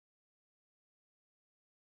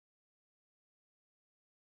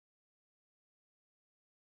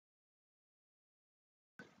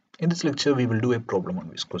In this lecture, we will do a problem on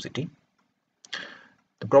viscosity.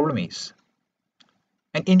 The problem is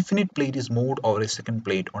an infinite plate is moved over a second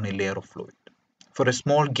plate on a layer of fluid. For a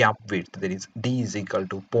small gap width, that is d is equal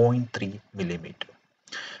to 0.3 millimeter.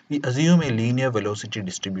 We assume a linear velocity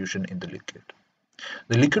distribution in the liquid.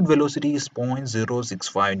 The liquid velocity is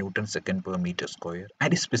 0.065 Newton second per meter square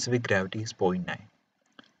and its specific gravity is zero point 0.9.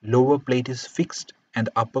 Lower plate is fixed and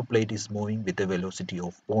the upper plate is moving with a velocity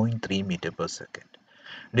of 0.3 meter per second.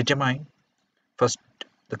 Determine first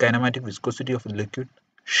the kinematic viscosity of the liquid,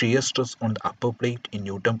 shear stress on the upper plate in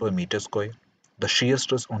Newton per meter square, the shear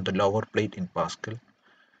stress on the lower plate in Pascal,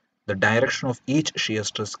 the direction of each shear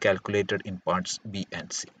stress calculated in parts B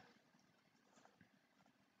and C.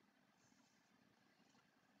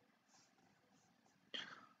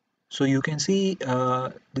 So you can see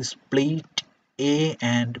this plate A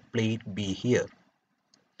and plate B here,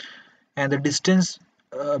 and the distance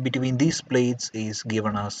between these plates is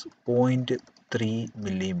given as 0.3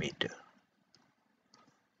 millimeter.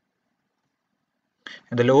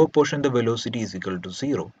 And the lower portion the velocity is equal to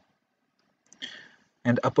 0,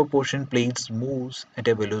 and the upper portion plates moves at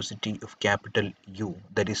a velocity of capital U,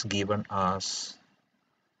 that is given as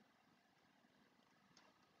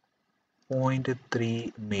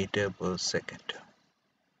 0.3 meter per second.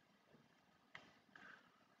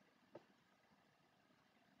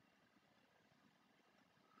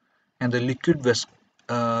 And the liquid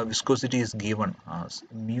viscosity is given as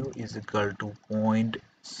mu is equal to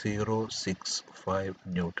 0.065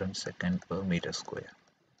 Newton second per meter square.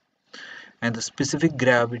 And the specific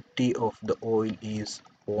gravity of the oil is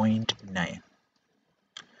 0.9.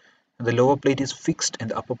 And the lower plate is fixed and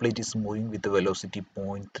the upper plate is moving with the velocity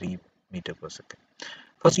 0.3 meter per second.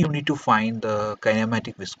 First, you need to find the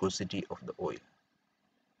kinematic viscosity of the oil.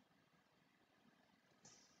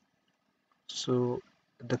 So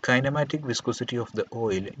the kinematic viscosity of the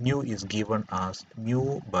oil, nu, is given as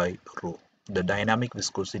mu by rho, the dynamic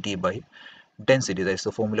viscosity by density. That is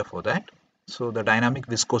the formula for that. So the dynamic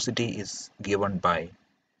viscosity is given by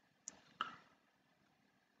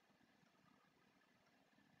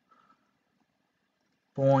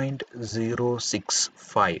point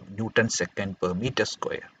 0.065 Newton second per meter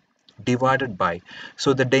square divided by,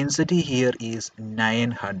 so the density here is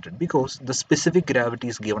 900 because the specific gravity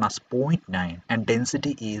is given as 0.9 and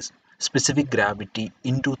density is specific gravity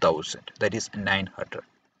into 1000, that is 900.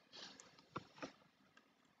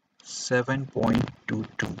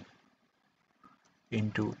 7.22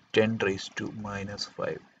 into 10 raised to minus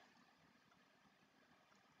 5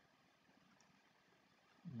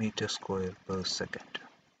 meter square per second.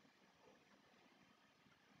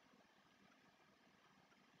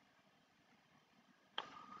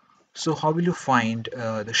 So how will you find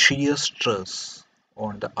the shear stress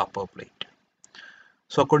on the upper plate?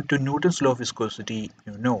 So according to Newton's law of viscosity,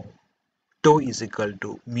 you know tau is equal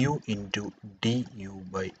to mu into du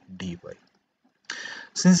by dy.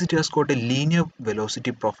 Since it has got a linear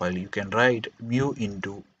velocity profile, you can write mu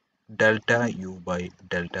into delta u by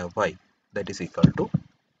delta y, that is equal to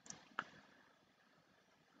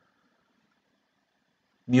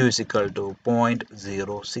mu is equal to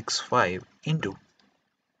 0.065 into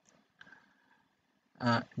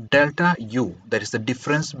delta u, that is the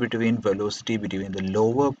difference between velocity between the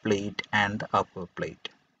lower plate and the upper plate.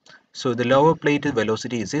 So the lower plate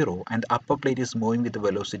velocity is 0 and the upper plate is moving with the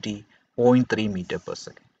velocity 0.3 meter per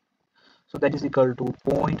second. So that is equal to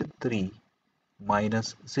 0.3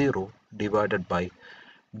 minus 0 divided by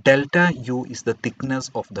delta u is the thickness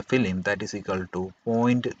of the film, that is equal to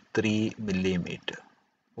 0.3 millimeter.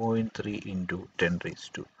 0.3 into 10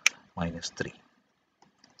 raised to minus 3.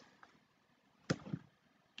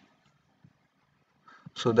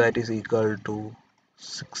 So that is equal to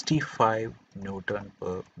 65 Newton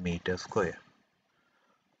per meter square.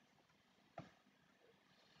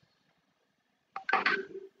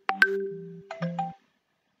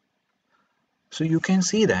 So you can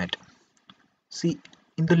see that, see,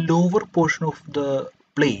 in the lower portion of the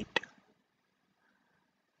plate,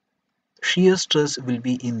 shear stress will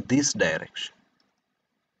be in this direction,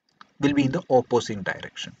 will be in the opposite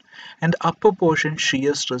direction, and the upper portion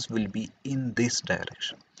shear stress will be in this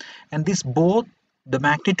direction, and this both, the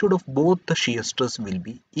magnitude of both the shear stress will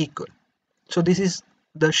be equal. So this is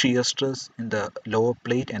the shear stress in the lower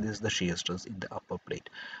plate and this is the shear stress in the upper plate.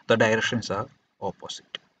 The directions are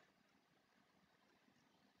opposite.